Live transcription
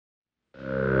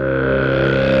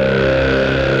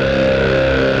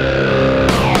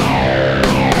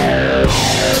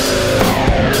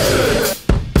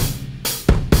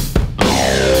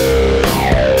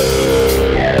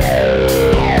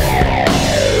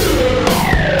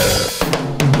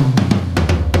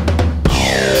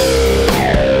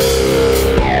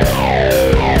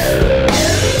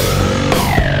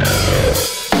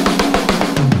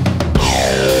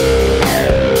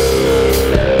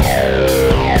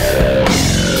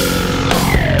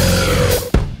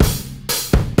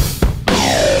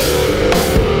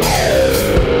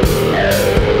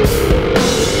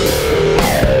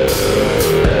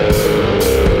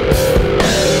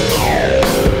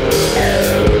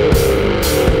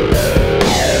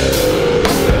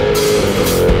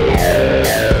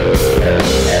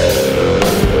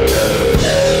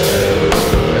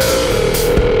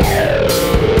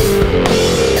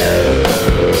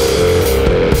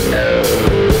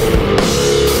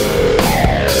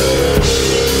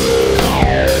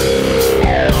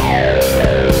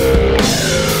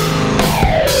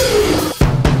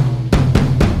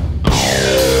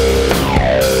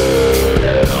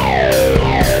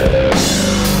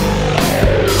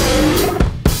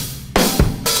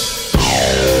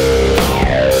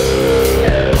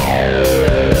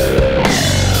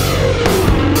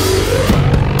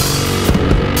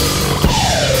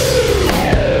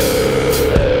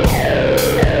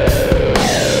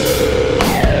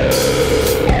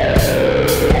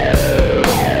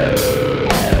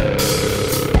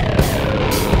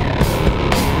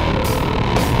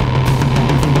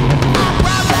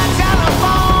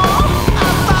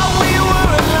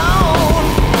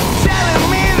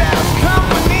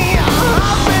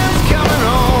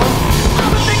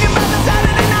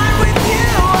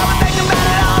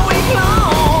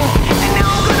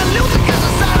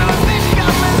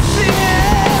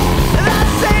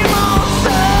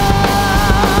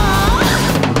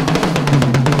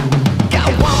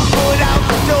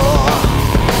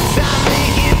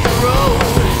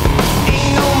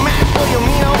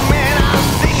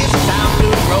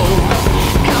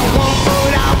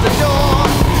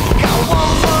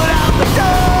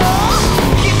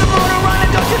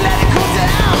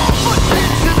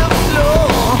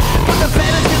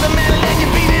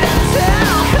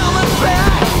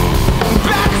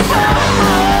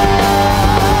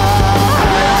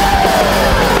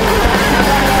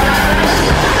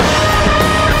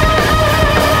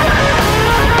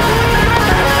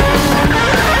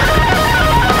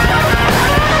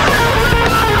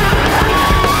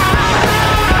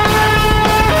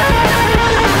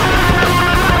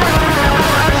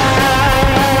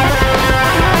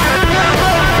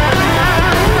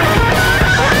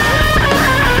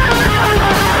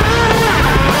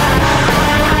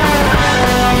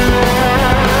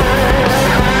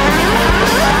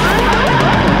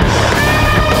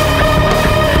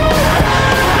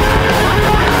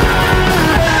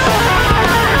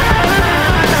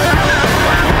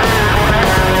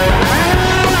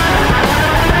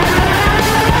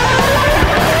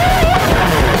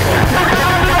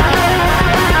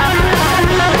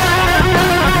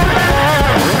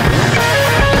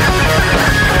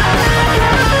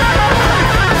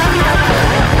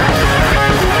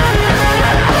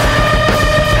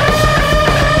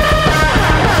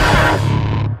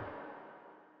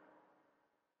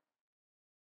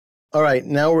All right,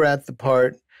 now we're at the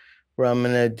part where I'm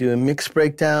going to do a mix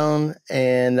breakdown,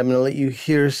 and I'm going to let you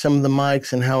hear some of the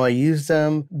mics and how I use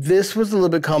them. This was a little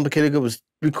bit complicated. It was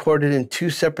recorded in two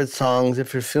separate songs.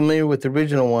 If you're familiar with the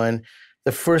original one,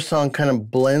 the first song kind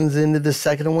of blends into the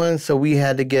second one, so we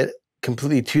had to get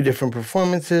completely two different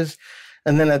performances.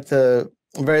 And then at the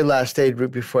very last stage, right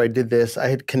before I did this, I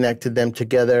had connected them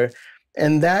together.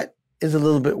 And that is a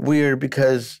little bit weird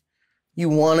because you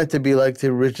want it to be like the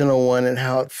original one and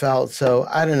how it felt. So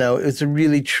I don't know. It's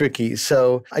really tricky.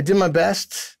 So I did my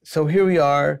best. So here we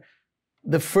are.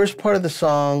 The first part of the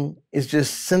song is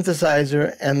just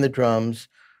synthesizer and the drums.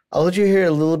 I'll let you hear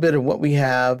a little bit of what we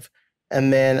have,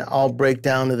 and then I'll break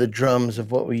down to the drums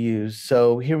of what we use.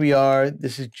 So here we are.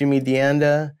 This is Jimmy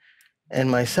Deanda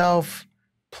and myself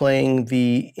playing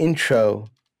the intro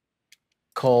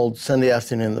called Sunday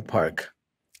Afternoon in the Park.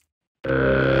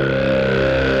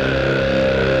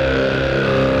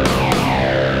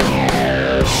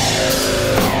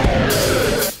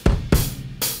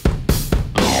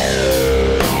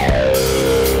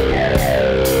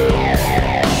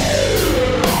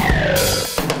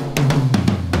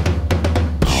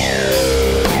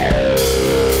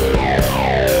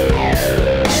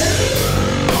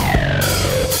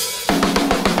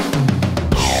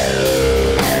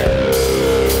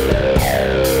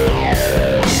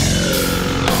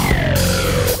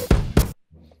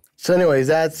 So anyways,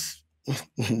 that's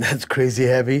crazy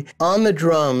heavy. On the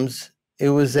drums, it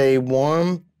was a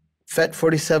warm FET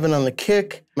 47 on the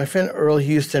kick. My friend Earl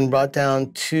Houston brought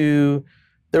down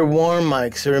they're warm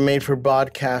mics. They were made for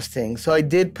broadcasting. So I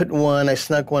did put one, I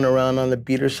snuck one around on the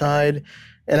beater side,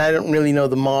 and I don't really know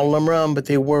the model number on them, but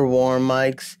they were warm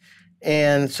mics.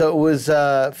 And so it was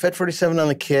FET 47 on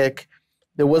the kick.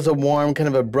 There was a warm kind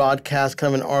of a broadcast,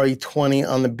 kind of an RE20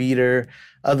 on the beater.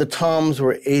 The toms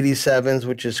were 87s,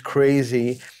 which is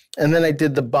crazy. And then I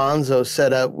did the Bonzo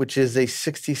setup, which is a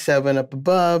 67 up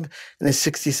above and a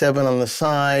 67 on the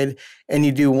side. And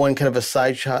you do one kind of a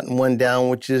side shot and one down,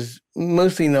 which is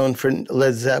mostly known for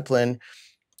Led Zeppelin.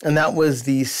 And that was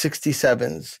the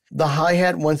 67s. The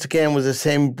hi-hat, once again, was the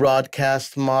same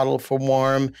broadcast model for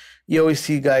warm. You always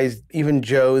see guys, even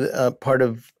Joe, part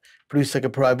of Produce Like a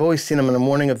Pro. I've always seen them in the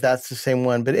morning if that's the same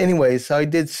one. But anyway, so I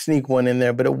did sneak one in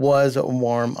there, but it was a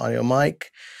warm audio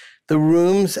mic. The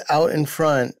rooms out in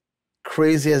front,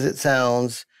 crazy as it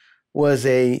sounds, was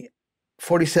a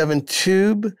 47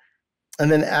 tube,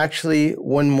 and then actually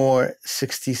one more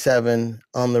 67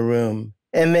 on the room.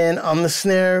 And then on the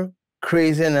snare,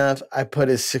 crazy enough, I put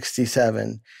a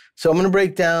 67. So I'm going to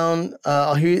break down,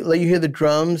 let you hear the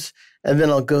drums, and then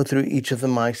I'll go through each of the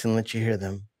mics and let you hear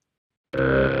them.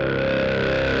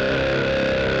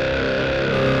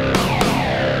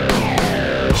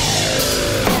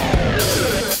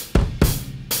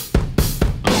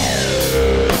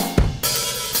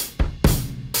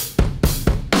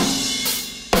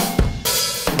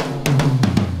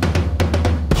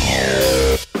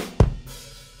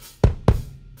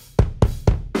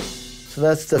 So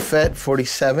that's the FET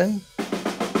 47.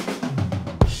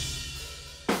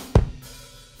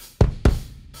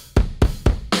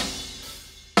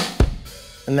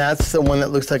 And that's the one that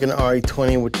looks like an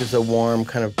RE20, which is a warm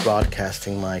kind of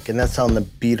broadcasting mic. And that's on the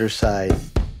beater side.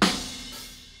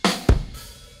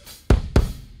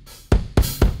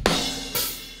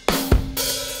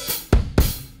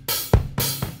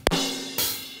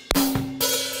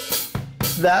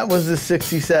 That was the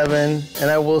 67,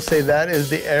 and I will say that is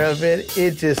the air of it.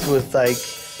 It just was like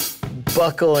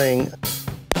buckling.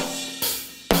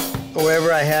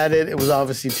 Wherever I had it, it was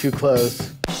obviously too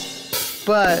close.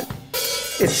 But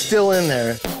it's still in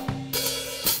there.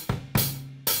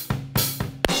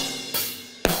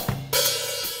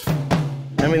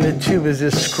 I mean, the tube is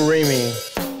just screaming.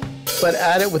 But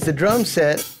at it with the drum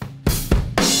set,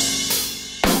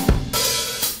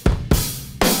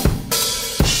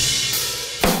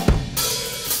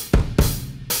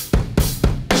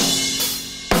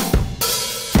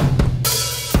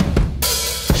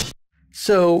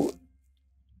 so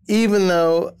even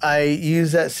though I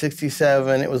used that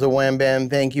 67, it was a wham bam,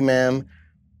 thank you ma'am,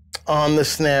 on the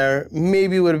snare,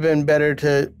 maybe it would have been better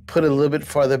to put it a little bit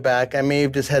farther back. I may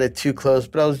have just had it too close,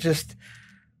 but I was just,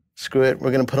 screw it,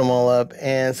 we're gonna put them all up.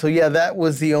 And so yeah, that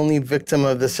was the only victim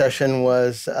of the session,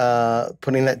 was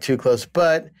putting that too close,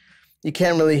 but you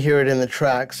can't really hear it in the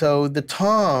track. So the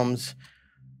toms,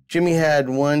 Jimmy had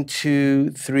 1, 2,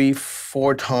 3,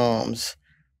 4 toms.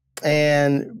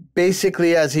 And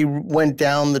basically, as he went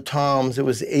down the toms, it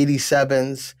was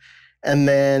 87s. And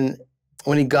then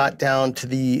when he got down to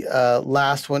the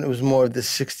last one, it was more of the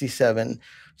 67.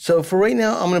 So for right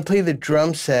now, I'm going to play the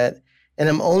drum set. and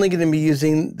I'm only going to be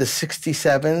using the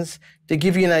 67s to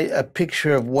give you a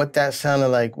picture of what that sounded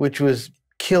like, which was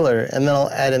killer, and then I'll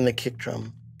add in the kick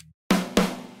drum.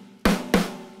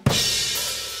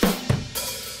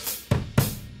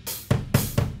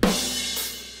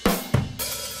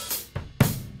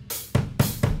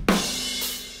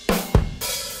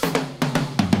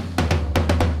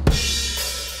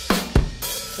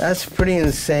 That's pretty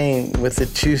insane with the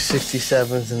two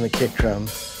 67s and the kick drum.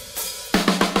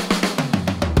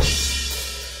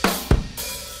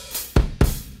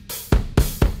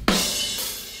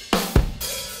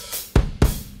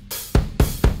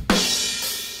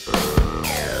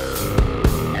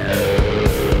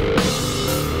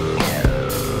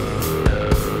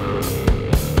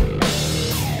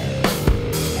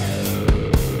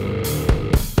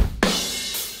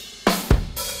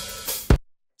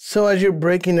 So as you're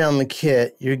breaking down the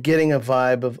kit, you're getting a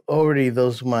vibe of already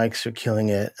those mics are killing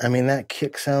it. I mean, that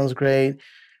kick sounds great.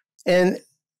 And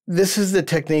this is the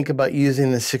technique about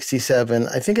using the 67.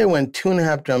 I think I went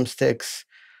 2.5 drumsticks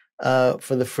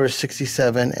for the first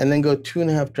 67, and then go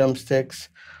 2.5 drumsticks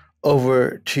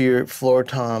over to your floor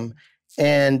tom.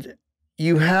 And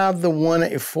you have the one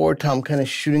at your floor tom kind of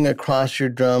shooting across your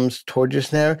drums towards your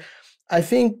snare. I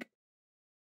think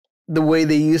the way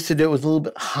they used to do it was a little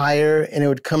bit higher and it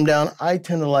would come down. I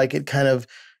tend to like it kind of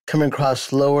coming across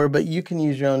slower, but you can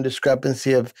use your own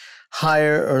discrepancy of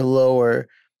higher or lower.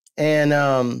 And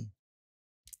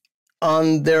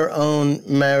on their own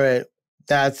merit,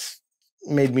 that's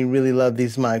made me really love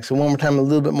these mics. So one more time, a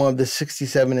little bit more of the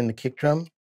 67 in the kick drum.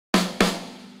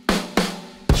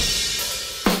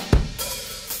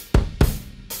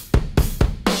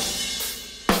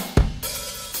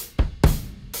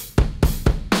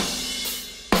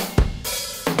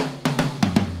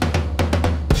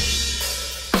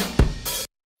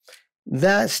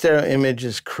 That stereo image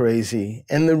is crazy.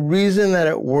 And the reason that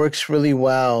it works really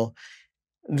well,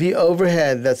 the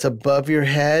overhead that's above your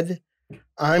head,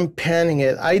 I'm panning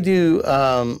it. I do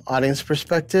audience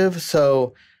perspective,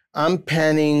 so I'm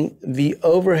panning the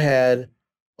overhead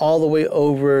all the way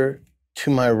over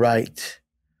to my right.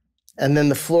 And then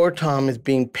the floor tom is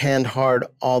being panned hard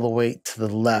all the way to the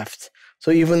left.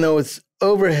 So even though it's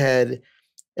overhead,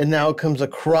 and now it comes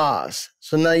across.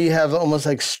 So now you have almost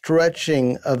like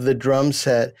stretching of the drum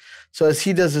set. So as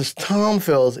he does his tom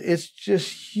fills, it's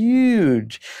just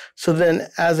huge. So then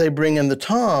as I bring in the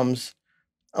toms,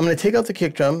 I'm going to take out the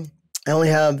kick drum. I only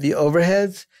have the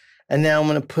overheads. And now I'm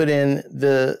going to put in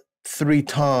the 3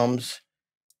 toms.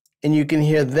 And you can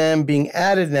hear them being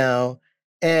added now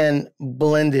and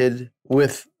blended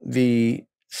with the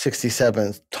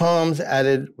 67s. Toms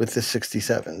added with the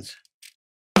 67s.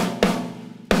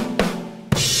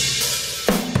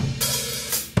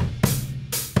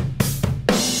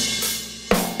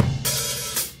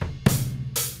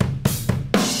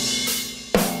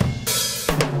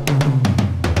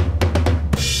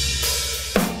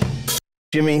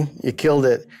 Jimmy, you killed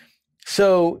it.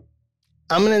 So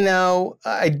I'm going to now,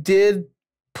 I did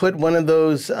put one of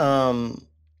those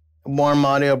warm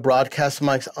audio broadcast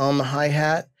mics on the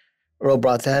hi-hat. Earl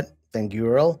brought that. Thank you,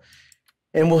 Earl.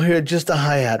 And we'll hear just a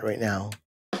hi-hat right now.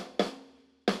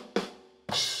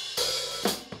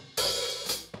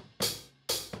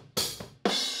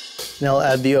 Now I'll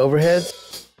add the overheads.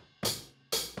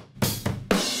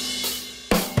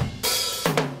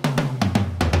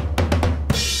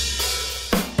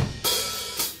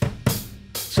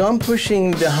 So I'm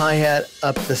pushing the hi-hat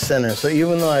up the center. So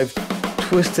even though I've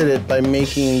twisted it by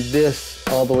making this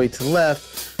all the way to the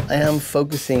left, I am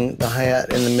focusing the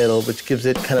hi-hat in the middle, which gives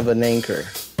it kind of an anchor.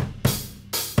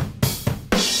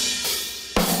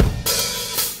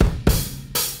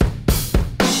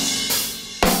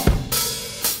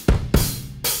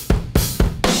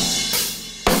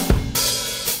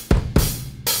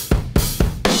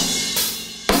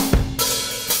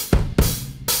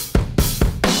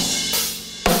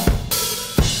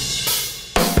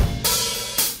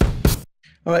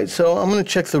 All right, so I'm going to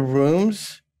check the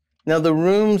rooms. Now the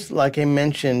rooms, like I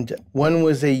mentioned, one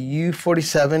was a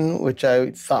U47, which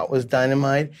I thought was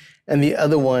dynamite, and the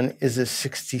other one is a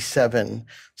 67.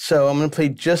 So I'm going to play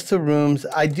just the rooms.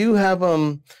 I do have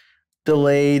them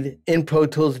delayed in Pro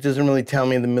Tools. It doesn't really tell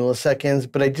me the milliseconds,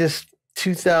 but I just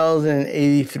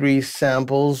 2,083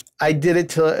 samples. I did it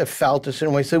till it felt a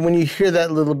certain way. So when you hear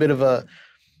that little bit of a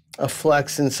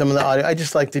flex in some of the audio, I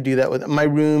just like to do that with my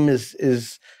room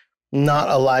is not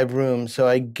a live room, so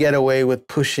I get away with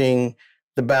pushing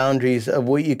the boundaries of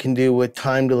what you can do with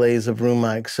time delays of room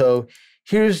mics. So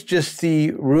here's just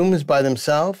the rooms by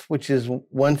themselves, which is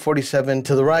 147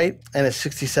 to the right and a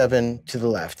 67 to the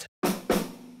left.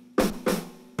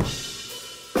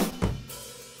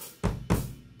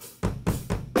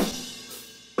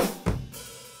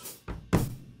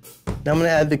 Now I'm gonna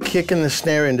add the kick and the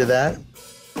snare into that.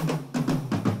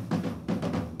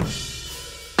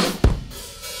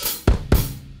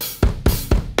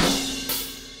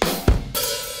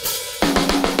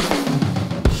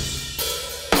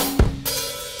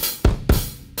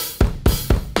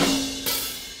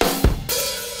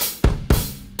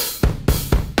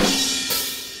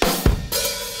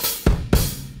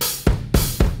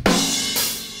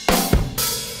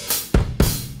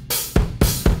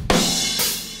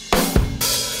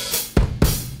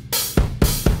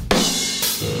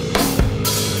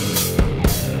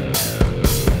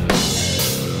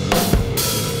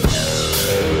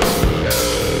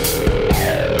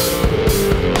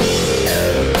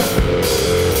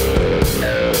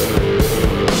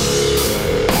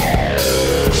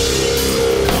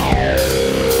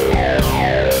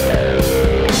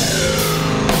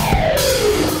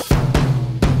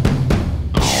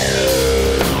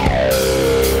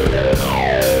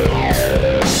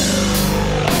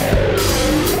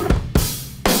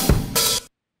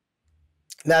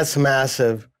 That's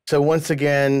massive. So once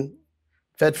again,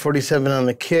 FET 47 on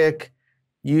the kick,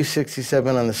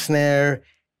 U67 on the snare,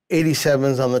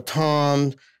 87s on the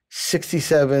toms,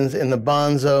 67s in the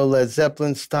bonzo, Led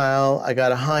Zeppelin style. I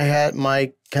got a hi-hat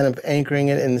mic kind of anchoring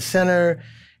it in the center.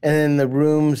 And in the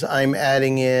rooms, I'm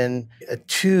adding in a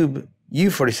tube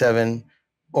U47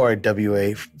 or a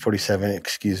WA47,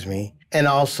 excuse me, and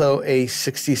also a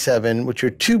 67, which are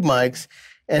tube mics.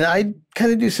 And I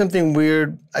kind of do something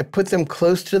weird. I put them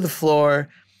close to the floor.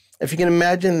 If you can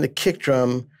imagine the kick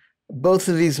drum, both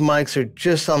of these mics are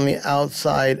just on the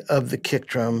outside of the kick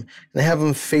drum, and I have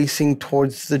them facing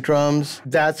towards the drums.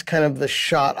 That's kind of the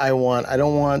shot I want. I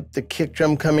don't want the kick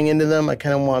drum coming into them. I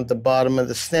kind of want the bottom of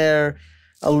the snare,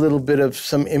 a little bit of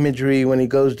some imagery when he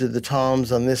goes to the toms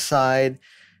on this side.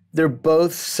 They're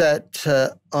both set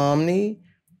to Omni,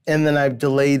 and then I've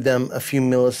delayed them a few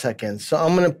milliseconds. So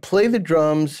I'm gonna play the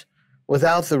drums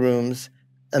without the rooms,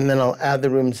 and then I'll add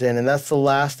the rooms in. And that's the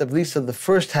last, at least of the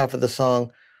first half of the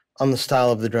song, on the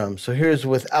style of the drums. So here's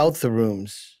without the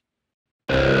rooms.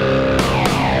 Now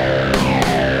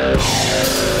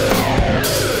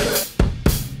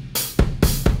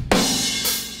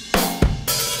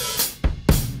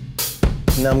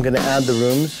I'm gonna add the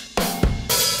rooms.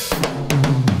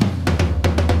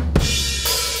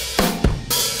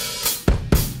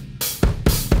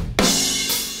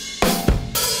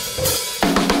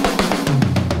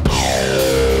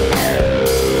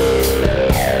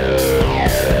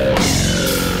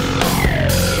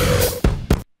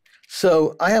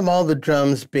 So I have all the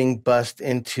drums being bussed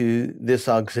into this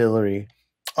auxiliary.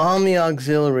 On the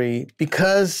auxiliary,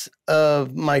 because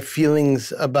of my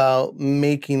feelings about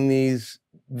making these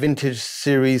vintage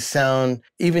series sound,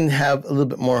 even have a little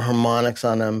bit more harmonics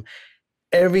on them,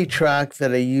 every track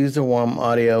that I use a warm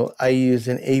audio, I use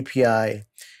an API.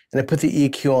 And I put the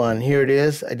EQ on. Here it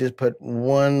is. I just put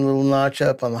one little notch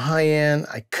up on the high end.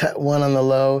 I cut one on the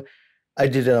low. I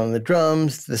did it on the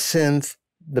drums, the synth,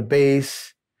 the bass.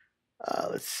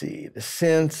 Let's see, the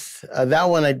synth. That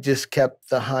one I just kept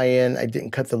the high end. I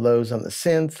didn't cut the lows on the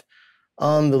synth.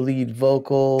 On the lead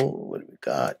vocal, what do we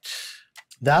got?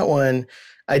 That one,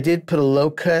 I did put a low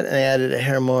cut and I added a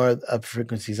hair more of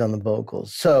frequencies on the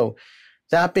vocals. So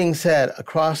that being said,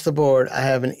 across the board, I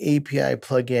have an API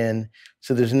plug-in.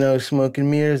 So there's no smoke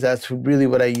and mirrors. That's really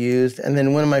what I used. And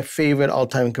then one of my favorite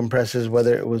all-time compressors,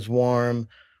 whether it was Warm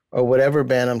or whatever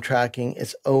band I'm tracking,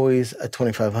 it's always a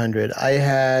 2500. I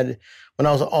had, when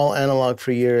I was all analog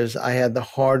for years, I had the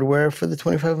hardware for the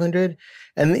 2500.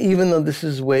 And even though this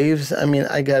is waves, I mean,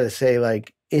 I gotta say,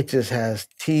 like, it just has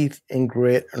teeth and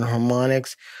grit and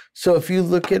harmonics. So if you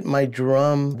look at my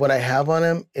drum, what I have on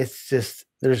them, it's just,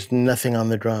 there's nothing on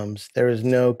the drums. There is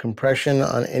no compression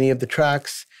on any of the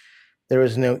tracks. There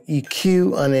is no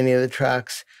EQ on any of the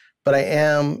tracks, but I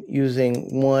am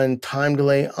using one time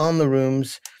delay on the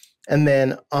rooms. And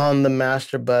then on the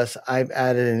master bus, I've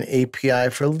added an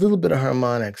API for a little bit of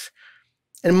harmonics.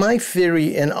 And my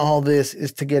theory in all this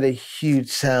is to get a huge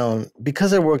sound.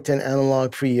 Because I worked in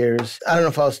analog for years, I don't know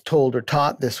if I was told or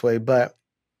taught this way, but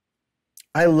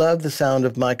I love the sound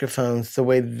of microphones the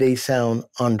way they sound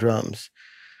on drums.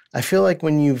 I feel like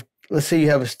when let's say you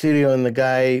have a studio and the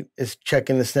guy is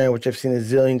checking the snare, which I've seen a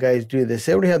zillion guys do this.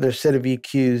 They already have their set of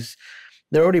EQs.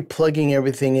 They're already plugging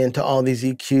everything into all these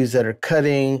EQs that are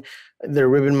cutting. Their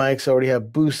ribbon mics already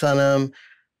have boosts on them.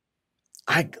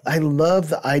 I love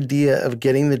the idea of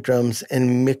getting the drums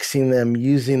and mixing them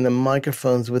using the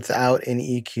microphones without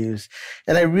any EQs.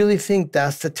 And I really think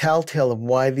that's the telltale of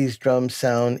why these drums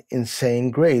sound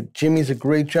insane great. Jimmy's a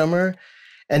great drummer,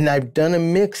 and I've done a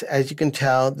mix, as you can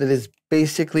tell, that is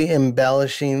basically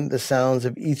embellishing the sounds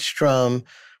of each drum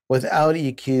without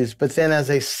EQs. But then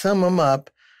as I sum them up,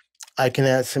 I can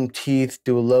add some teeth,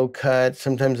 do a low cut.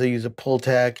 Sometimes I use a pull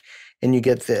tack, and you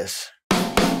get this.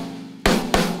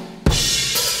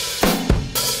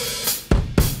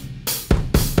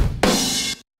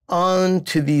 On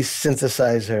to the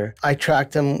synthesizer. I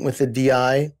tracked them with a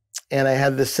DI, and I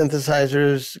had the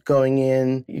synthesizers going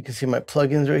in. You can see my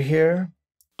plugins right here.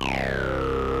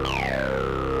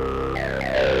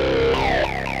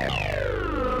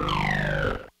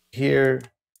 Here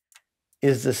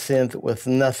is the synth with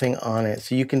nothing on it,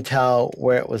 so you can tell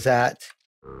where it was at.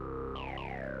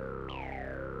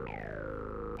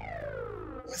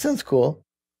 It sounds cool.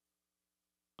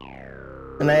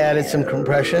 And I added some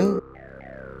compression.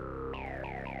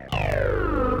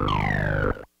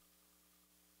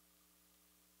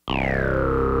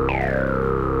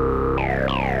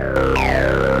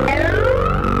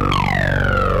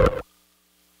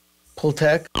 Pull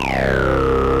tech.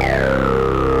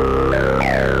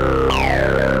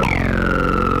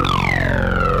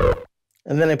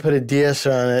 And then I put a de-esser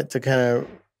on it to kind of,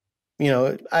 you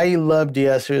know, I love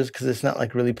de-essers because it's not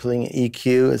like really pulling an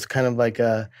EQ. It's kind of like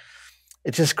it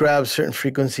just grabs certain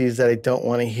frequencies that I don't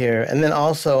want to hear. And then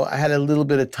also I had a little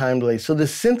bit of time delay. So the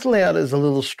synth layout is a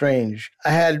little strange.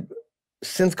 I had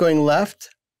synth going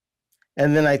left,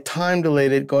 and then I time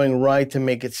delayed it going right to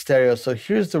make it stereo. So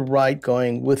here's the right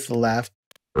going with the left.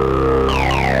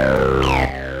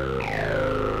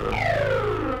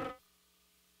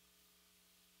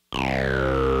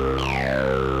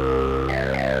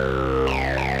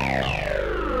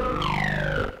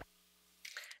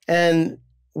 And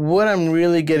what I'm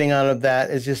really getting out of that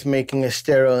is just making a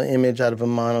stereo image out of a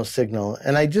mono signal.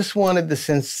 And I just wanted the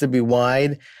synths to be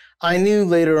wide. I knew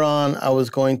later on I was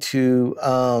going to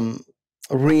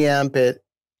reamp it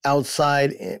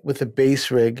outside with a bass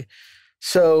rig.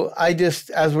 So I just,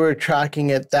 as we were tracking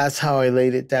it, that's how I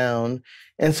laid it down.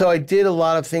 And so I did a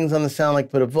lot of things on the sound,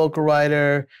 like put a vocal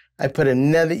rider, I put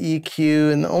another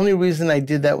EQ, and the only reason I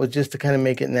did that was just to kind of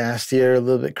make it nastier, a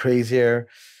little bit crazier.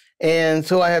 And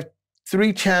so I have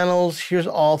 3 channels. Here's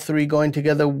all 3 going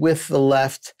together with the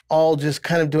left, all just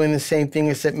kind of doing the same thing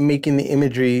except making the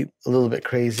imagery a little bit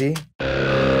crazy.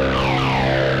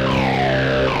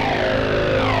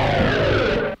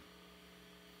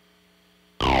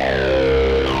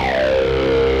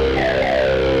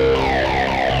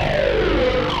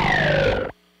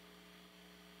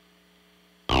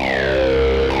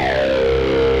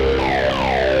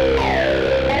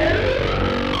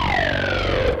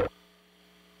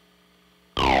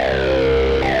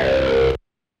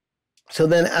 So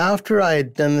then after I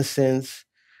had done the synths,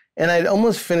 and I'd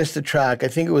almost finished the track, I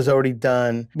think it was already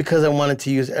done, because I wanted to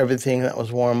use everything that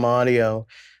was warm audio,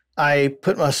 I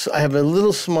have a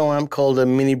little small amp called a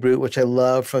Mini Brute, which I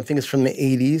love, I think it's from the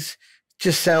 80s.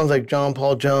 Just sounds like John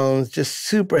Paul Jones, just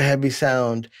super heavy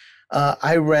sound.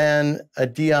 I ran a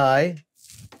DI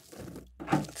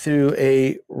through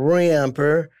a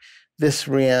reamper, this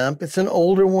reamp. It's an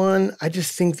older one. I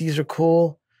just think these are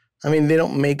cool. I mean, they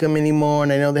don't make them anymore,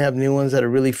 and I know they have new ones that are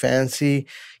really fancy.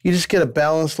 You just get a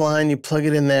balance line, you plug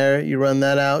it in there, you run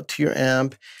that out to your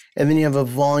amp, and then you have a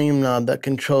volume knob that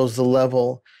controls the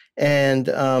level and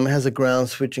has a ground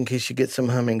switch in case you get some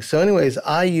humming. So anyways,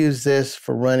 I use this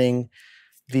for running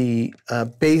the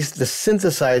bass, the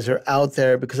synthesizer out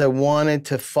there because I wanted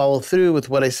to follow through with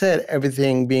what I said,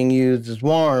 everything being used is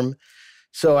warm.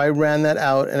 So I ran that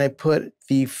out, and I put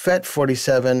the FET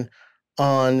 47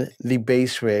 on the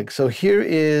bass rig. So here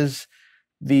is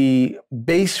the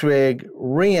bass rig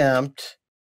reamped.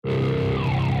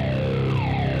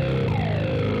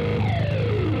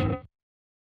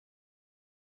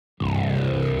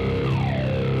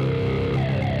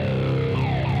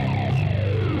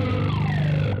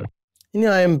 You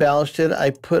know, I embellished it. I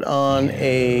put on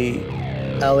a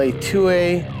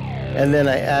LA2A, and then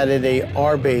I added a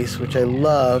R bass, which I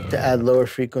love to add lower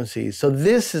frequencies. So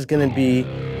this is going to be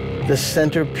the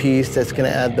centerpiece that's going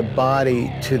to add the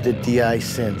body to the DI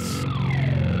synths.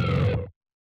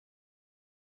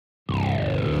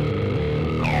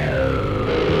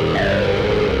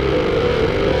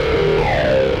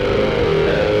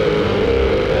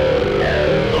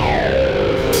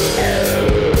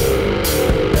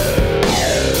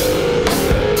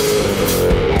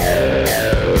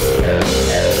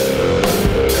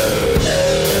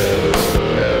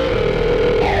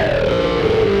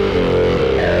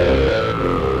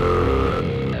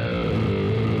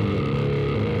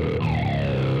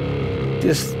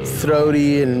 Just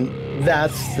throaty, and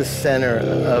that's the center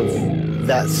of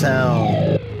that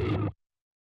sound.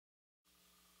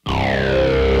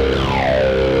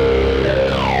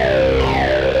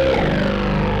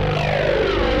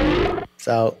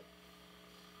 out.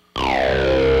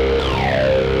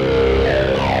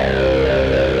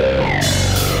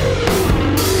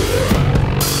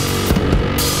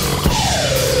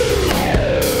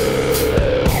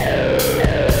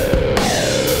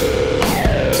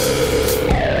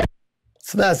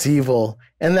 So that's evil.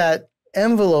 And that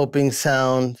enveloping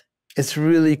sound, it's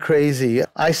really crazy.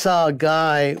 I saw a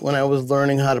guy when I was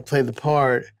learning how to play the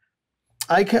part.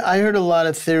 I heard a lot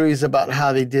of theories about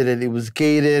how they did it. It was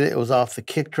gated, it was off the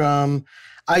kick drum.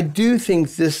 I do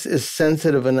think this is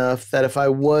sensitive enough that if I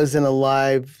was in a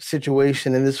live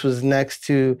situation and this was next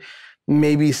to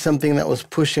maybe something that was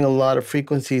pushing a lot of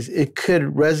frequencies, it could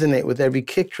resonate with every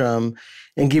kick drum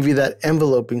and give you that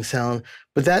enveloping sound.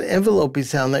 But that enveloping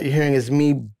sound that you're hearing is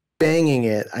me banging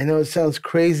it. I know it sounds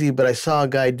crazy, but I saw a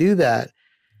guy do that.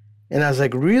 And I was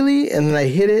like, really? And then I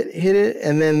hit it.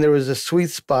 And then there was a sweet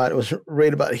spot. It was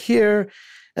right about here,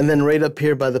 and then right up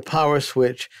here by the power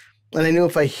switch. And I knew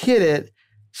if I hit it,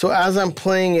 so as I'm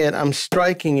playing it, I'm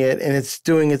striking it, and it's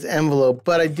doing its envelope.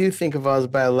 But I do think if I was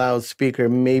by a loudspeaker,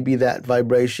 maybe that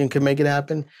vibration could make it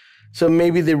happen. So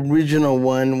maybe the original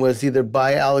one was either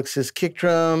by Alex's kick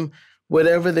drum.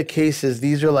 Whatever the case is,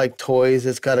 these are like toys.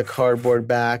 It's got a cardboard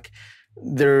back.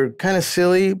 They're kind of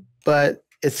silly, but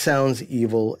it sounds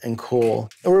evil and cool.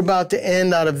 And we're about to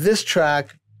end out of this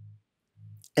track,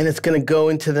 and it's going to go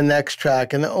into the next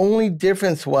track. And the only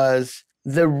difference was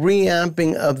the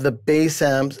reamping of the bass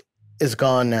amps is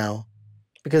gone now,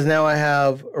 because now I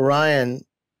have Arion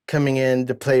coming in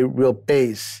to play real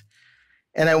bass.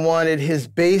 And I wanted his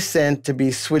bass end to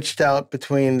be switched out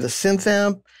between the synth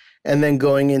amp and then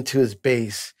going into his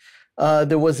bass.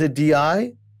 There was a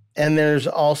DI, and there's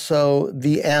also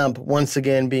the amp once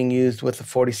again being used with the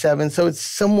 47. So it's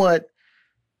somewhat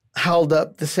held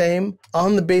up the same.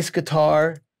 On the bass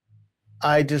guitar,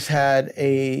 I just had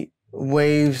a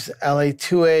Waves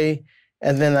LA2A,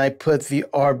 and then I put the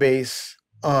R bass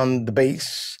on the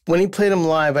bass. When he played him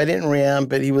live, I didn't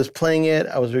reamp it. He was playing it.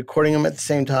 I was recording him at the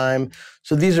same time.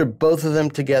 So these are both of them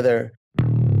together.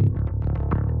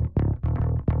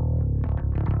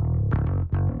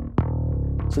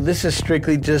 So this is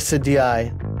strictly just a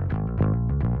DI.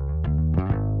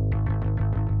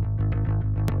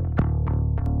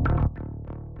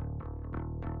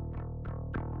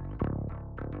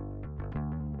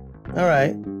 All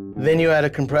right. Then you add a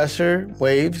compressor,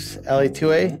 Waves,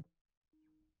 LA2A.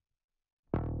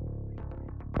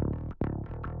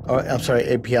 Or, I'm sorry,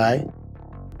 API.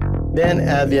 Then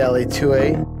add the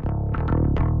LA2A.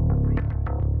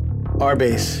 R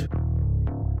bass.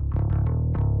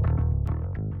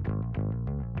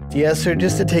 De-esser,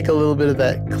 just to take a little bit of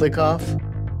that click off.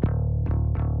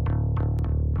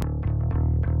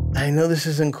 I know this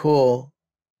isn't cool,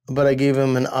 but I gave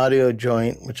him an audio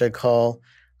joint, which I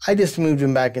just moved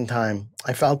him back in time.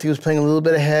 I felt he was playing a little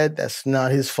bit ahead. That's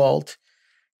not his fault.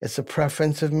 It's a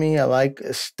preference of me. I like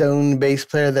a stone bass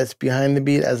player that's behind the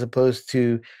beat as opposed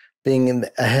to being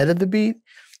ahead of the beat.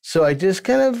 So I just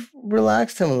kind of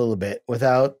relaxed him a little bit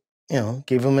without,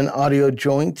 gave him an audio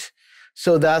joint.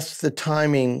 So that's the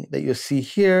timing that you'll see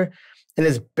here. And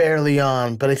it's barely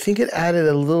on, but I think it added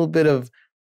a little bit of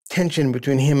tension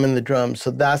between him and the drums. So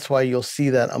that's why you'll see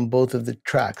that on both of the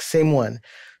tracks. Same one.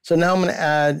 So now I'm going to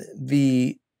add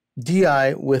the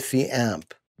DI with the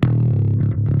amp.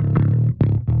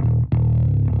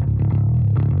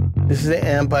 This is the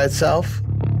amp by itself.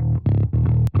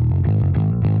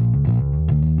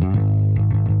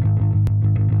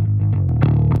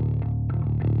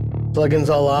 Plugins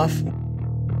all off.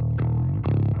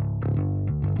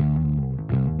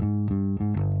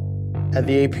 Add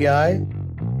the API.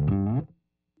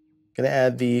 Gonna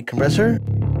add the compressor.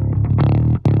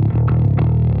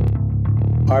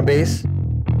 R-bass.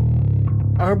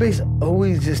 R-bass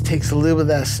always just takes a little bit of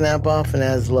that snap off and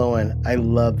adds low end. I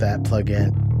love that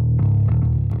plugin.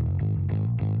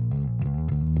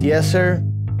 De-esser,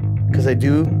 because I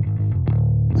do,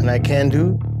 and I can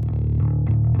do.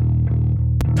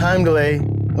 Time delay,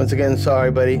 once again,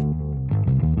 sorry, buddy.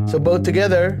 So both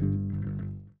together,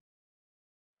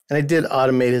 and I did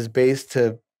automate his bass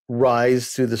to rise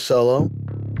through the solo.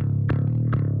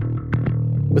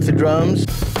 With the drums.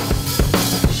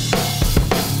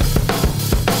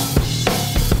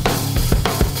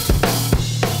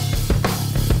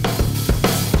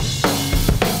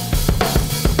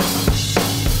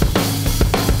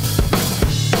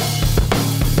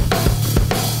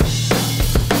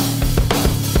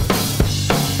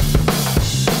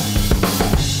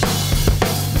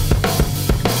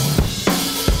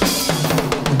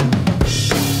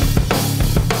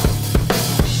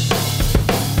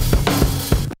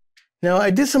 Now,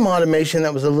 I did some automation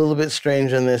that was a little bit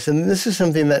strange on this, and this is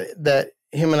something that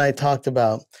him and I talked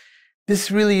about.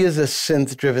 This really is a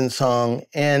synth-driven song,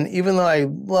 and even though I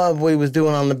love what he was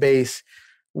doing on the bass,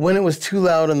 when it was too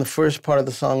loud in the first part of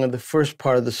the song or the first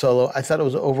part of the solo, I thought it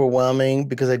was overwhelming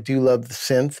because I do love the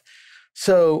synth.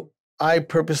 So I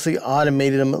purposely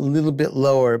automated them a little bit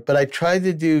lower, but I tried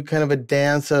to do kind of a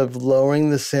dance of lowering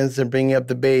the synths and bringing up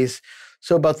the bass.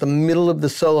 So about the middle of the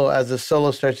solo, as the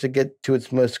solo starts to get to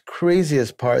its most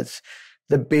craziest parts,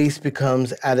 the bass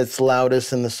becomes at its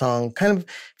loudest in the song. Kind of,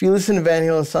 if you listen to Van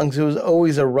Halen songs, it was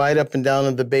always a ride up and down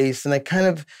of the bass, and I kind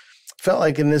of felt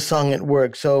like in this song it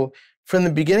worked. So from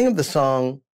the beginning of the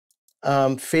song,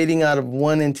 fading out of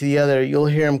one into the other, you'll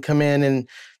hear him come in, and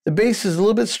the bass is a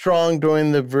little bit strong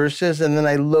during the verses, and then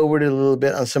I lowered it a little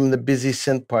bit on some of the busy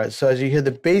synth parts. So as you hear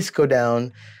the bass go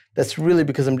down, that's really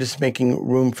because I'm just making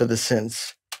room for the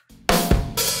synths.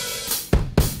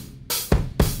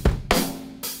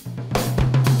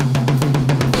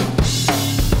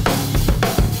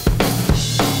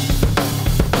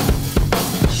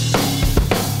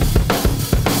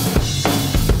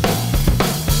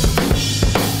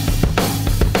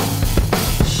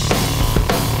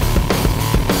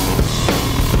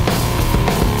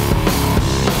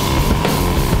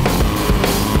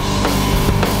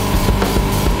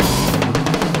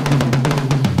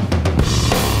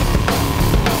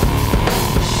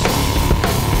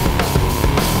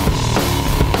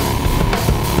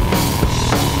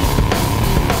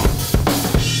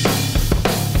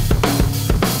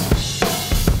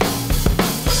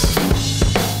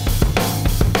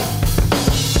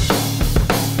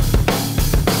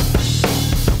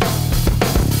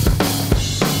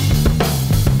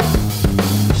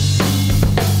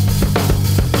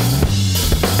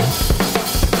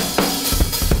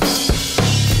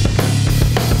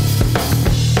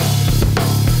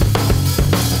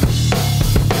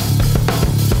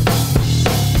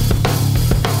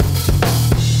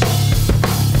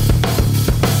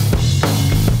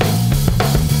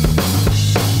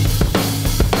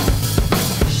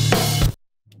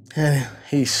 And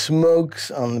he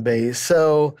smokes on the bass.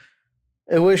 So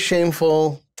it was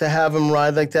shameful to have him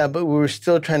ride like that, but we were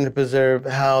still trying to preserve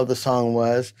how the song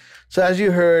was. So as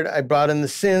you heard, I brought in the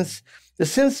synths. The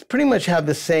synths pretty much have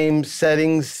the same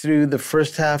settings through the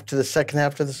first half to the second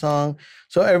half of the song.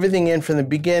 So everything in from the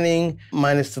beginning,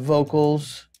 minus the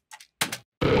vocals.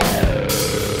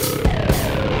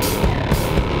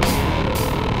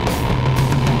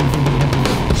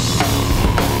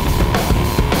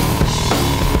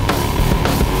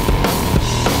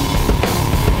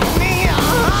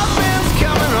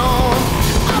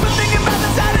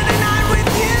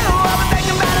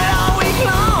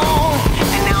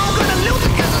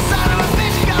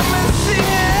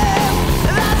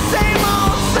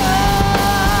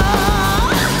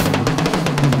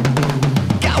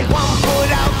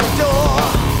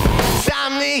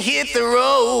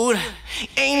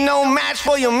 Ain't no match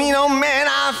for your mean old man,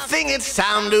 I think it's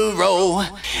time to roll.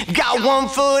 Got one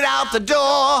foot out the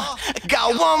door,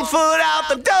 got one foot out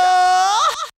the door.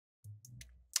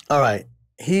 All right,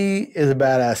 he is a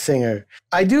badass singer.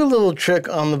 I do a little trick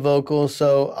on the vocals,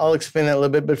 so I'll explain that a little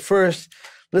bit. But first,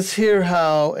 let's hear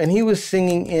how, and he was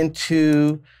singing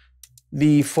into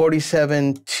the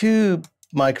 47 tube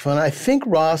microphone. I think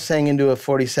Ross sang into a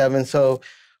 47, so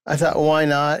I thought, why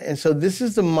not? And so this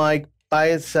is the mic by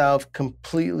itself,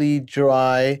 completely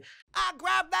dry. I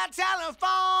grabbed that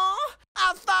telephone,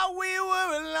 I thought we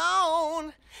were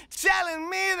alone, telling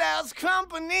me there's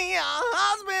company, our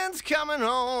husband's coming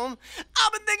home.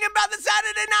 I've been thinking about the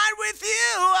Saturday night with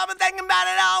you, I've been thinking about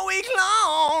it all week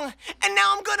long, and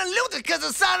now I'm gonna lose it cause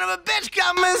the son of a bitch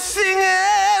got me singing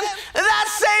that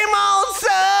same old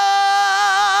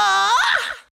song.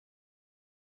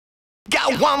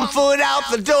 Got one foot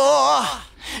out the door,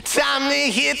 time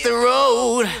to hit the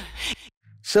road.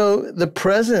 So the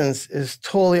presence is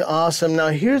totally awesome. Now,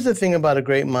 here's the thing about a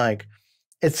great mic.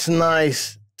 It's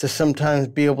nice to sometimes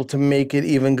be able to make it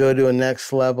even go to a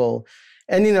next level.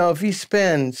 And, you know, if you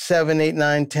spend $7, $8,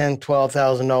 $9, $10,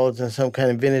 $12,000 on some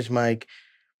kind of vintage mic,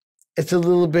 it's a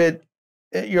little bit,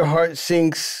 your heart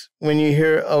sinks when you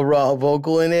hear a raw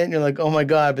vocal in it. And you're like, oh my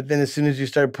God. But then as soon as you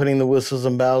start putting the whistles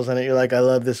and bells on it, you're like, I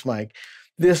love this mic.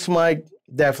 This mic,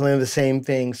 definitely the same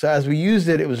thing. So as we used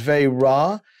it, it was very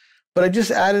raw, but I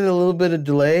just added a little bit of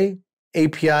delay,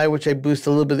 API, which I boost a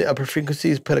little bit of the upper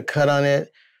frequencies, put a cut on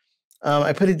it.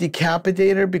 I put a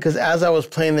decapitator because as I was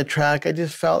playing the track, I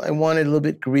just felt I wanted a little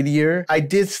bit grittier. I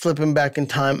did slip him back in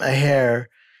time a hair.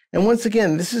 And once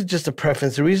again, this is just a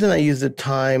preference. The reason I use the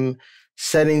time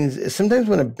settings. Sometimes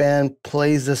when a band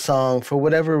plays the song, for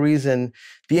whatever reason,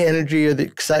 the energy or the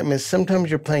excitement, sometimes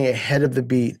you're playing ahead of the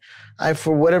beat. I,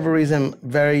 for whatever reason, am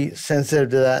very sensitive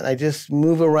to that. I just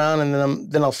move around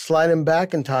and then I'll slide them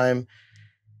back in time.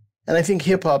 And I think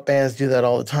hip hop bands do that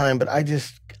all the time, but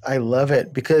I love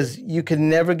it because you can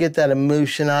never get that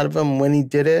emotion out of him when he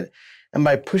did it. And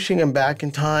by pushing him back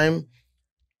in time,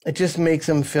 it just makes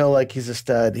him feel like he's a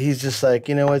stud. He's just like,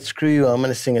 you know what, screw you, I'm going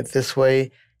to sing it this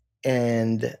way.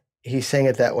 And he sang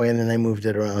it that way, and then I moved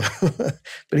it around.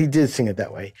 But he did sing it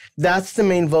that way. That's the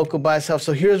main vocal by itself.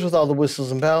 So here's with all the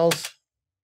whistles and bells.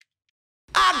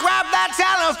 I grabbed that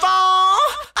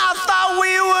telephone, I thought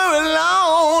we were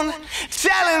alone,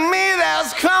 telling me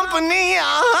there's company,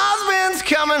 our husband's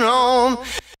coming home.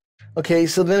 Okay,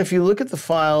 so then if you look at the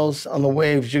files on the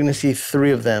waves, you're going to see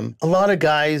 3 of them. A lot of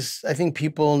guys, I think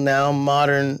people now,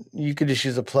 modern, you could just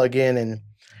use a plug-in and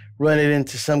run it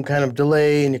into some kind of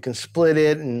delay, and you can split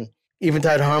it and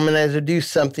Eventide harmonizer, do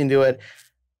something to it.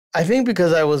 I think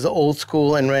because I was old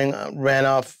school and ran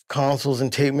off consoles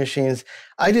and tape machines,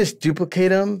 I just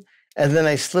duplicate them, and then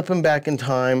I slip them back in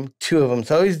time, 2 of them.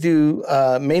 So I always do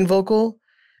main vocal,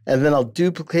 and then I'll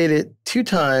duplicate it 2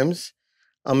 times.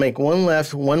 I'll make 1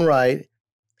 left, 1 right.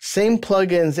 Same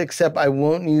plugins, except I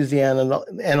won't use the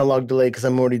analog delay because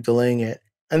I'm already delaying it.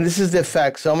 And this is the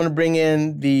effect. So I'm going to bring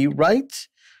in the right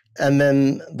and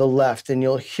then the left, and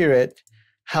you'll hear it,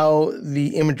 how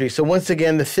the imagery. So once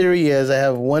again, the theory is I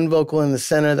have 1 vocal in the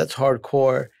center that's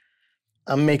hardcore.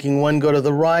 I'm making 1 go to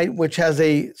the right, which has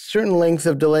a certain length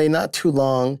of delay, not too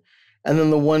long. And then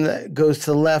the one that goes to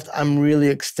the left, I'm really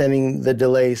extending the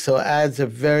delay. So it adds a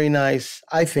very nice,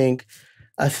 I think,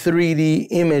 a 3D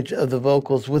image of the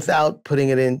vocals without putting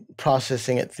it in,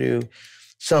 processing it through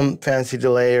some fancy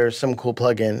delay or some cool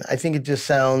plugin. I think it just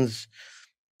sounds,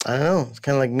 I don't know, it's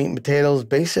kind of like meat and potatoes,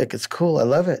 basic. It's cool. I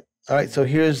love it. All right, so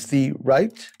here's the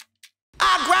right.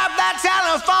 I grabbed that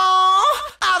telephone,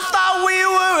 I thought we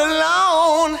were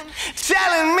alone,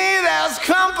 telling me there's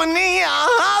company, our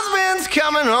husband's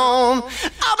coming home.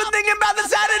 I've been thinking about the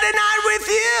Saturday night with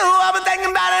you, I've been thinking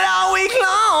about it all week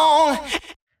long.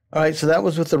 All right, so that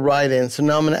was with the right in. So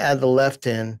now I'm going to add the left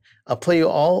in. I'll play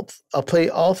all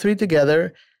 3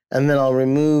 together, and then I'll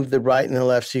remove the right and the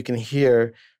left so you can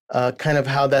hear kind of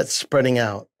how that's spreading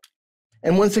out.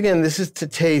 And once again, this is to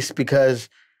taste because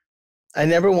I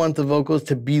never want the vocals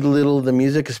to belittle the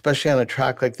music, especially on a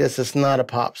track like this. It's not a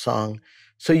pop song.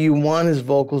 So you want his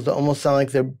vocals to almost sound like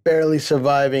they're barely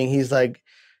surviving. He's like,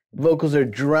 vocals are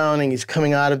drowning. He's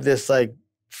coming out of this like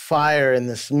fire and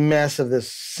this mess of this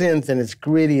synth, and it's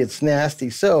gritty, it's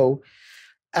nasty. So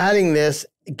adding this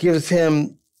gives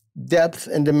him depth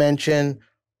and dimension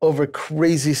over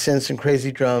crazy synths and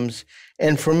crazy drums.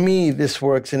 And for me, this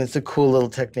works, and it's a cool little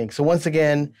technique. So once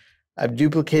again, I've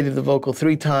duplicated the vocal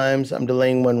 3 times. I'm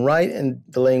delaying 1 right and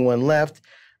delaying 1 left.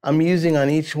 I'm using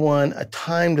on each one a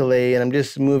time delay, and I'm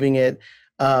just moving it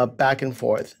back and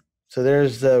forth. So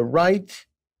there's the right,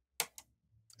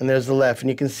 and there's the left, and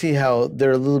you can see how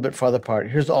they're a little bit farther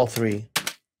apart. Here's all 3.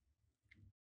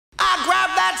 I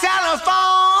grabbed that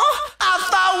telephone, I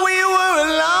thought we were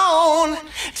alone,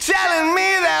 telling me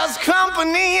there's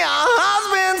company, our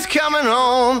husband's coming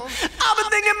home. I've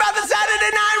been thinking about the Saturday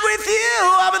night with you,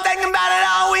 I've been thinking about it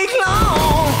all week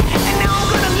long. And now I'm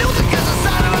gonna lose it 'cause the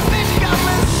sound of a bitch got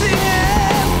me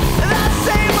singing that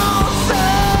same old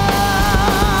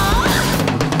song.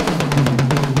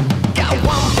 Got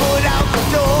 1 foot out the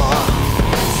door,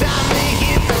 time to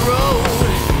hit the road.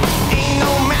 Ain't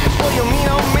no match for your mean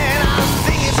old man, I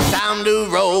think it's time to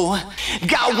roll.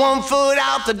 Got 1 foot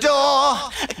out the door,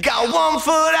 got 1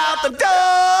 foot out the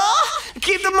door.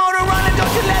 Keep the motor running,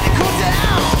 don't you let it cool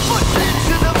down. Foot flat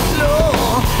to the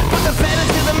floor, put the pedal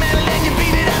to the metal and you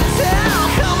beat it out of town.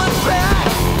 Coming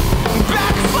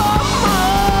back for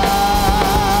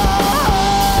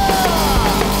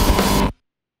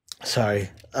more. Sorry,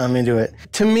 I'm into it.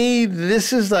 To me,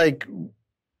 this is like,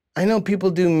 I know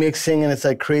people do mixing and it's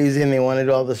like crazy and they want to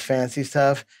do all this fancy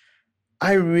stuff.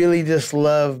 I really just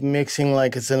love mixing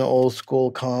like it's an old school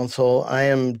console. I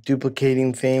am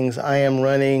duplicating things. I am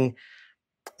running,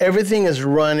 everything is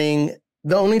running.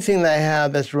 The only thing that I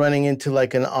have that's running into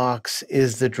like an aux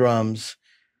is the drums.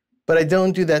 But I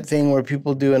don't do that thing where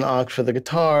people do an aux for the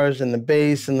guitars and the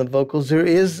bass and the vocals. There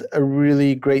is a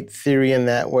really great theory in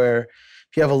that where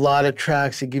if you have a lot of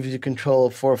tracks, it gives you control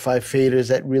of 4 or 5 faders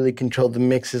that really control the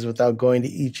mixes without going to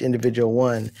each individual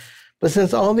one. But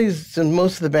since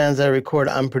most of the bands I record,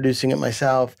 I'm producing it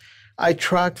myself, I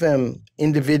track them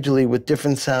individually with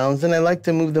different sounds, and I like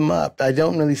to move them up. I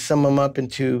don't really sum them up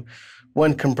into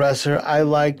one compressor. I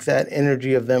like that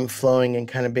energy of them flowing and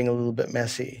kind of being a little bit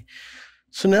messy.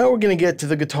 So now we're going to get to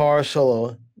the guitar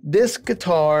solo. This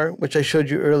guitar, which I showed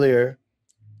you earlier,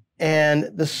 and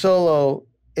the solo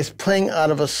is playing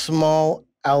out of a small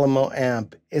Alamo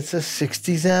amp. It's a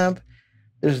 60s amp.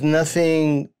 There's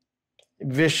nothing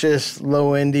vicious,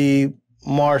 low-endy,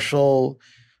 Marshall,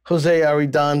 Jose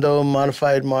Arredondo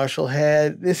modified Marshall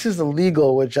head. This is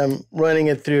illegal, which I'm running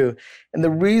it through. And the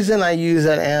reason I use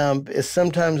that amp is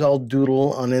sometimes I'll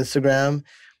doodle on Instagram,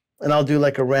 and I'll do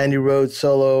like a Randy Rhoads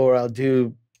solo, or I'll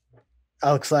do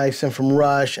Alex Lifeson from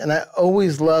Rush, and I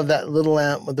always love that little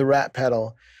amp with the rat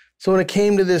pedal. So when it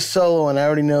came to this solo, and I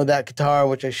already know that guitar,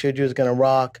 which I showed you is going to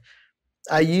rock,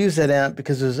 I used that amp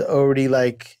because it was already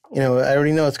like, I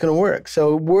already know it's going to work.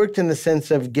 So it worked in the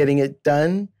sense of getting it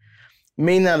done.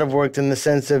 May not have worked in the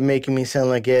sense of making me sound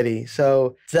like Eddie.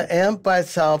 So the amp by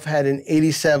itself had an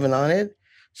 87 on it.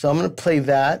 So I'm going to play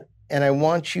that, and I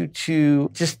want you to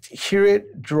just hear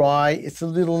it dry. It's a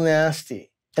little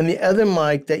nasty. And the other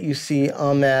mic that you see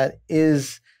on that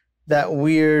is that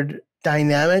weird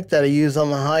dynamic that I use on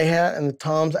the hi-hat and the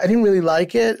toms. I didn't really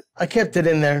like it. I kept it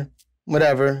in there,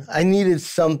 whatever. I needed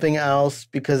something else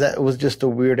because that was just a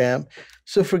weird amp.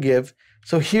 So forgive.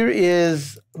 So here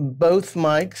is both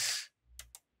mics,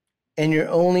 and you're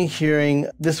only hearing,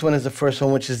 this one is the first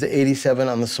one, which is the 87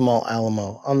 on the small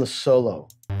Alamo, on the solo.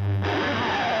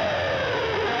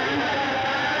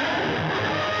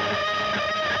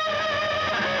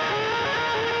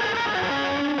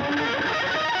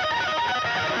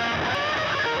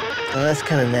 Oh, that's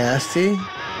kind of nasty.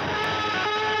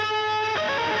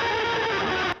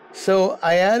 So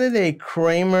I added a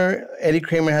Kramer. Eddie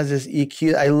Kramer has this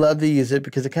EQ. I love to use it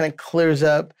because it kind of clears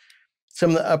up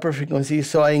some of the upper frequencies.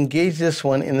 So I engage this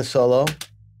one in the solo.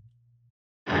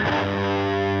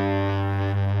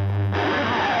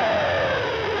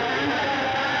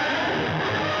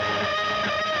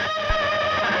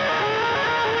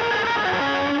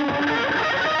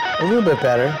 A little bit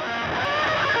better.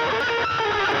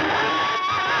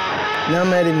 Now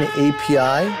I'm adding the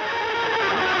API.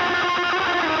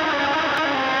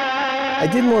 I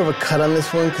did more of a cut on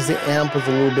this one because the amp was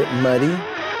a little bit muddy.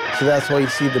 So that's why you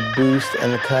see the boost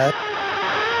and the cut.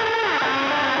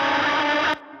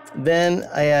 Then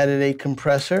I added a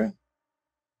compressor,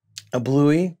 a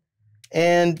Bluey,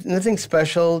 and nothing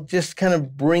special, just kind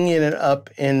of bringing it up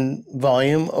in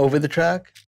volume over the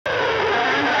track.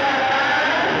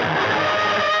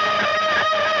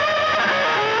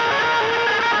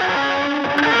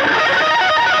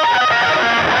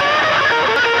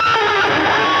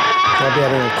 I'll be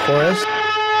adding a chorus.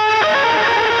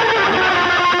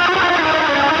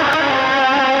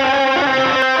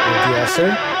 Yes, sir.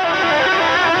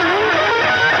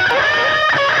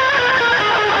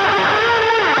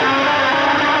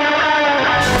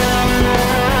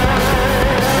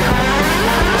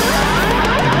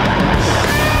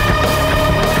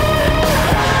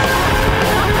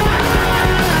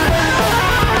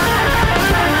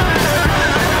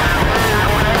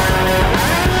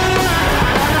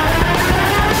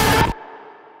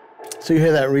 So you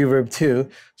hear that reverb too.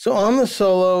 So on the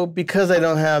solo, because I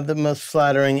don't have the most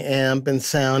flattering amp and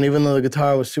sound, even though the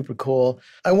guitar was super cool,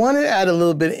 I wanted to add a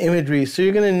little bit of imagery. So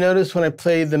you're going to notice when I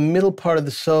play the middle part of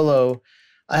the solo,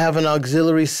 I have an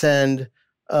auxiliary send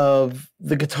of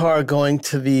the guitar going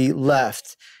to the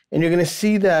left. And you're going to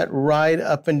see that ride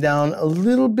up and down, a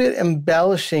little bit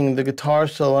embellishing the guitar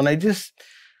solo. And I just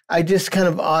kind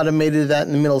of automated that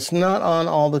in the middle. It's not on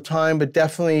all the time, but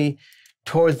definitely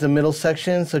towards the middle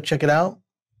section, so check it out.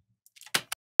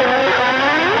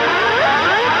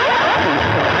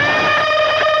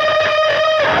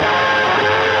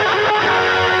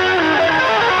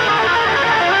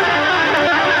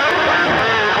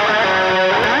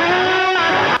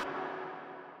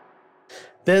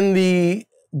 Then the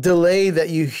delay that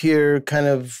you hear kind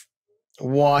of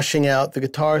washing out the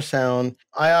guitar sound,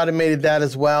 I automated that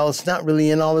as well. It's not really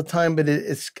in all the time, but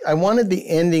I wanted the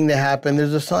ending to happen.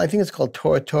 There's a song, I think it's called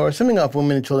Tora Tora, something off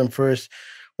Women and Children First,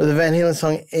 where the Van Halen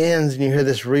song ends and you hear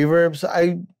this reverb. So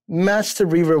I matched the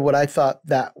reverb what I thought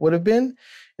that would have been,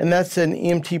 and that's an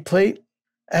EMT plate.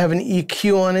 I have an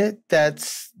EQ on it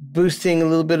that's boosting a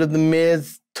little bit of the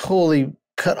mids, totally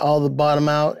cut all the bottom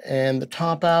out and the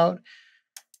top out.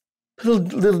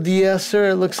 Little de-esser.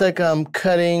 It looks like I'm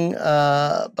cutting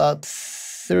about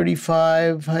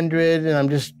 3,500, and I'm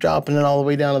just dropping it all the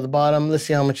way down to the bottom. Let's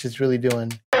see how much it's really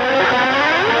doing.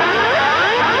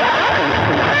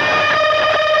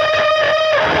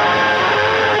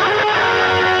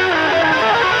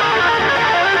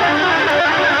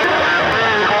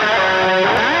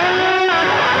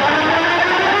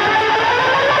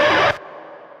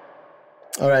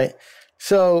 All right.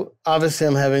 So obviously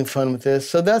I'm having fun with this.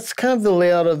 So that's kind of the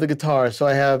layout of the guitar. So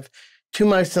I have two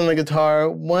mics on the guitar.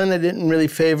 One I didn't really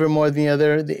favor more than the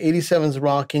other. The 87's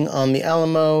rocking on the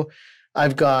Alamo.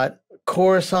 I've got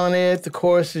chorus on it. The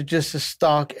chorus is just a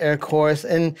stock air chorus.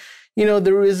 And, you know,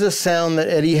 there is a sound that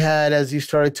Eddie had as he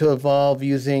started to evolve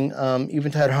using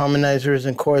Eventide harmonizers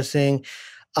and chorusing.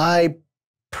 I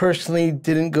personally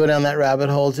didn't go down that rabbit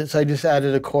hole, so I just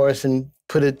added a chorus and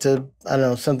put it to, I don't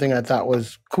know, something I thought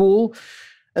was cool.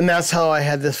 And that's how I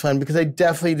had this fun, because I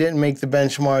definitely didn't make the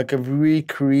benchmark of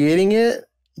recreating it,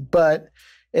 but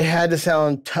it had to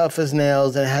sound tough as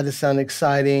nails and it had to sound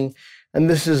exciting. And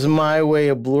this is my way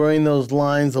of blurring those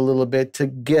lines a little bit to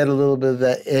get a little bit of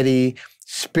that Eddie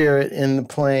spirit in the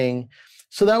playing.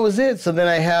 So that was it. So then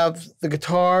I have the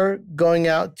guitar going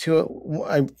out to,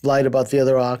 I lied about the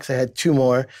other aux. I had two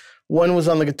more. One was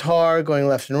on the guitar going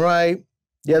left and right.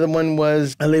 The other one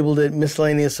was, I labeled it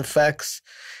miscellaneous effects.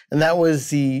 And that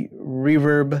was the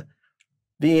reverb,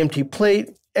 the EMT plate.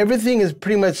 Everything is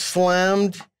pretty much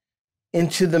slammed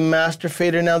into the master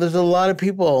fader. Now there's a lot of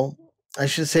people, I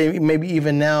should say maybe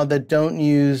even now, that don't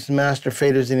use master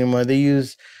faders anymore. They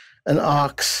use an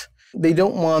aux. They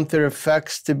don't want their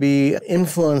effects to be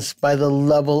influenced by the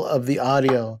level of the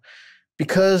audio.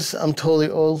 Because I'm totally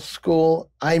old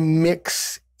school, I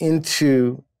mix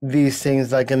into these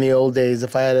things like in the old days.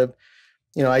 If I had a,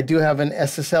 you know, I do have an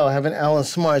SSL, I have an Allen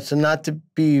Smart, so not to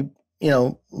be, you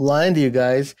know, lying to you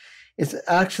guys, it's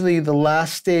actually the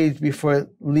last stage before it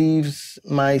leaves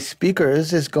my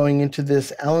speakers is going into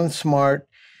this Allen Smart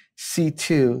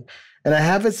C2. And I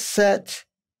have it set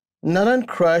not on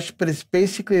crush, but it's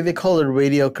basically, they call it a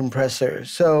radio compressor.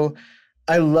 So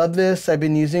I love this. I've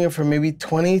been using it for maybe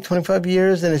 20, 25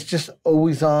 years, and it's just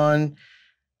always on.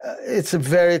 It's a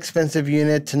very expensive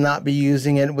unit to not be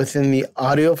using it within the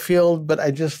audio field, but I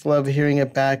just love hearing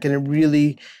it back, and it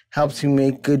really helps you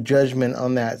make good judgment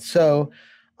on that. So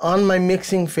on my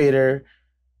mixing fader,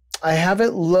 I have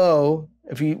it low.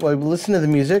 If you listen to the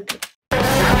music.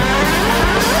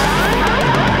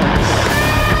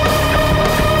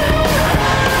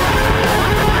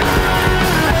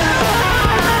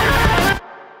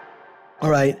 All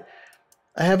right,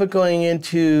 I have it going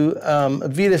into,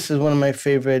 Vitas is one of my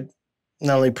favorite,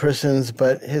 not only persons,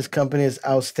 but his company is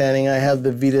outstanding. I have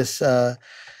the Vitas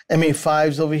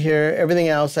MA5s over here. Everything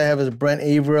else I have is Brent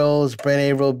Averill,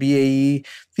 BAE.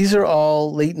 These are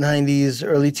all late 90s,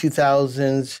 early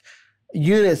 2000s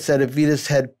units that Vitas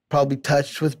had probably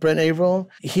touched with Brent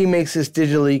Averill. He makes this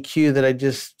digital EQ that I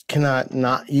just cannot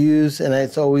not use, and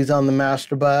it's always on the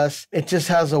master bus. It just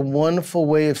has a wonderful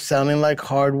way of sounding like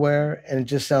hardware, and it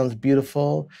just sounds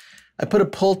beautiful. I put a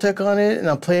Pultec on it, and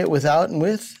I'll play it without and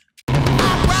with.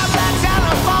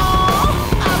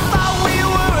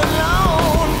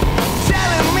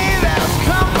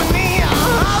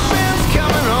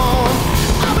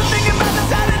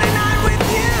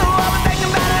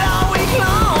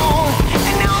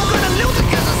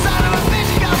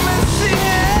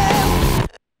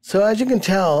 So as you can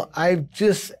tell, I've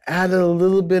just added a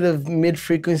little bit of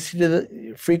mid-frequency to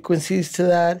the frequencies to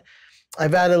that.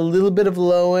 I've added a little bit of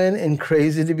low end and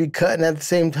crazy to be cutting at the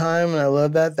same time, and I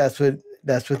love that. That's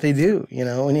what they do. You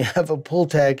know, when you have a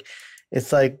Pultec,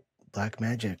 it's like black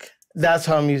magic. That's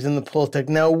how I'm using the Pultec.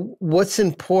 Now, what's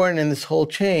important in this whole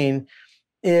chain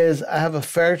is I have a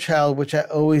Fairchild, which I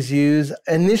always use.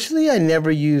 Initially, I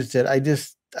never used it. I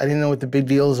didn't know what the big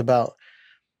deal is about.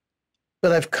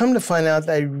 But I've come to find out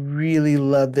that I really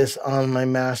love this on my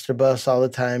master bus all the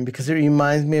time because it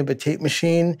reminds me of a tape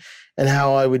machine and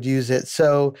how I would use it.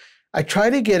 So I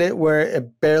try to get it where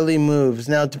it barely moves.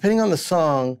 Now, depending on the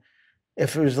song,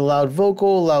 if there's a loud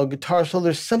vocal, loud guitar solo,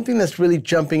 there's something that's really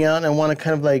jumping out and I want to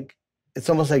kind of like, it's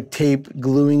almost like tape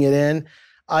gluing it in.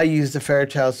 I use the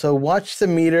Fairchild. So watch the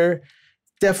meter.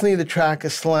 Definitely the track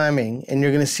is slamming and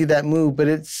you're going to see that move, but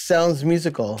it sounds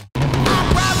musical.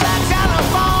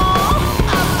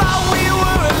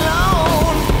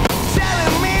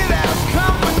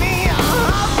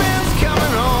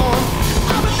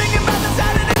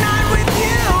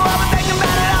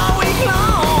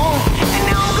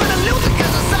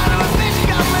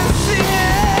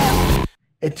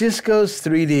 It just goes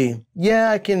 3D.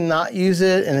 Yeah, I can not use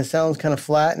it and it sounds kind of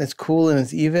flat and it's cool and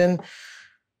it's even.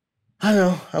 I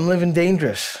don't know, I'm living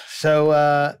dangerous.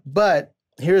 So, but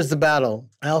here's the battle.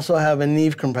 I also have a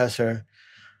Neve compressor.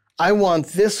 I want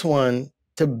this one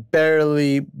to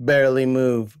barely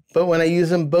move. But when I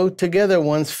use them both together,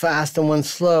 one's fast and one's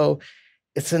slow,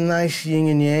 it's a nice yin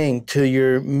and yang to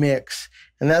your mix.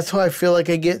 And that's how I feel like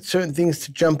I get certain things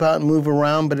to jump out and move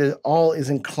around, but it all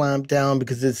isn't clamped down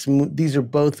because these are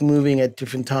both moving at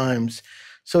different times.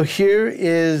 So here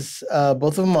is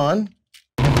both of them on.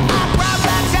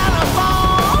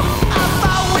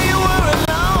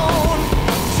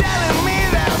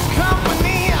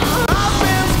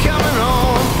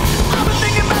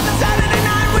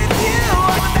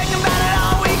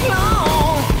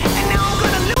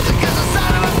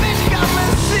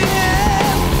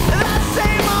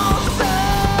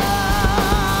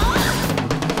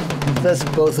 That's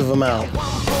both of them out.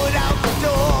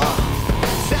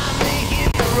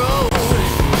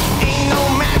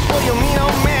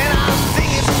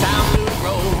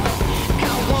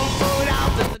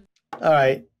 All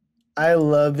right, I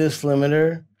love this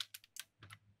limiter,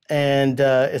 and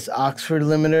it's Oxford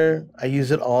limiter. I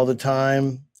use it all the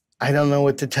time. I don't know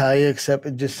what to tell you, except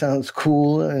it just sounds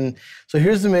cool. And so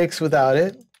here's the mix without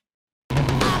it.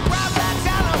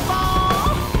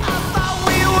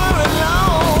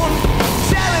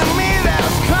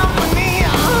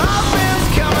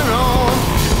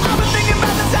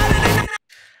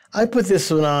 I put this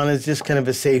one on as just kind of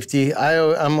a safety.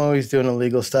 I'm always doing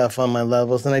illegal stuff on my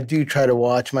levels, and I do try to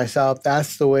watch myself.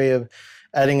 That's the way of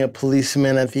adding a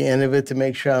policeman at the end of it to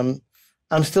make sure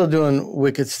I'm still doing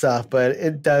wicked stuff, but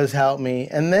it does help me.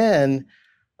 And then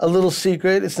a little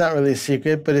secret, it's not really a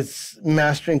secret, but it's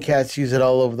mastering cats use it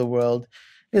all over the world,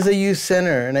 is I use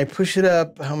center, and I push it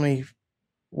up, how many?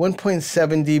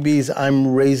 1.7 dBs, I'm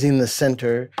raising the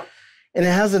center. And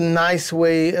it has a nice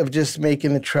way of just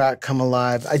making the track come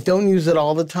alive. I don't use it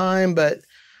all the time, but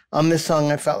on this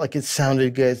song, I felt like it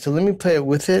sounded good. So let me play it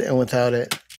with it and without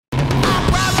it.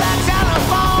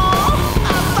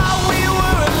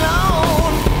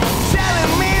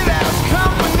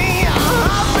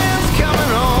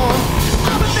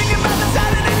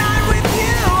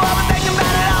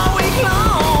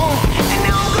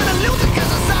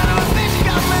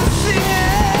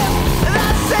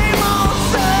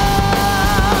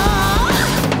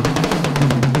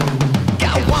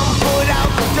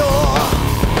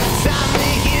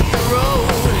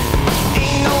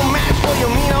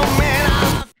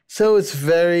 So it's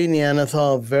very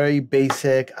Neanderthal, very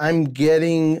basic. I'm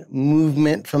getting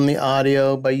movement from the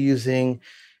audio by using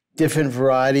different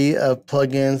variety of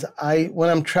plugins. When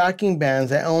I'm tracking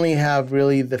bands, I only have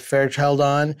really the Fairchild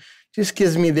on. Just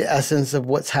gives me the essence of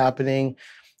what's happening.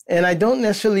 And I don't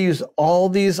necessarily use all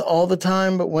these all the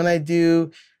time, but when I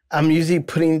do, I'm usually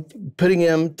putting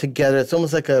them together. It's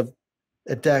almost like a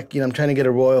deck. I'm trying to get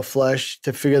a royal flush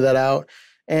to figure that out.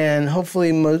 And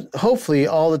hopefully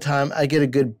all the time, I get a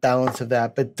good balance of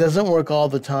that. But it doesn't work all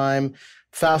the time.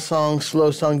 Fast song,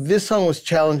 slow song. This song was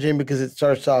challenging because it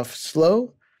starts off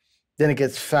slow, then it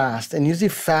gets fast. And usually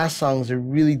fast songs are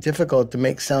really difficult to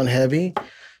make sound heavy.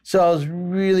 So I was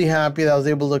really happy that I was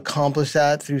able to accomplish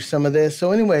that through some of this.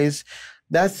 So anyways,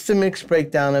 that's the mix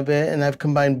breakdown of it. And I've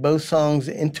combined both songs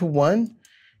into one.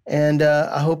 And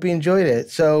I hope you enjoyed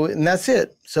it. And that's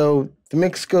it. So the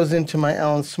mix goes into my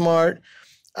Allen Smart.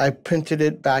 I printed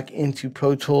it back into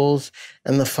Pro Tools,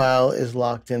 and the file is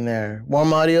locked in there.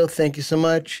 Warm Audio, thank you so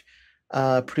much.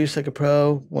 Produce Like a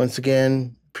Pro, once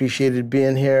again, appreciated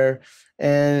being here.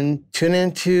 And tune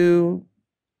into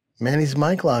Manny's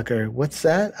Mic Locker. What's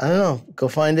that? I don't know. Go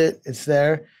find it. It's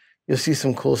there. You'll see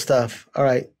some cool stuff. All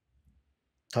right.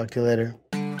 Talk to you later.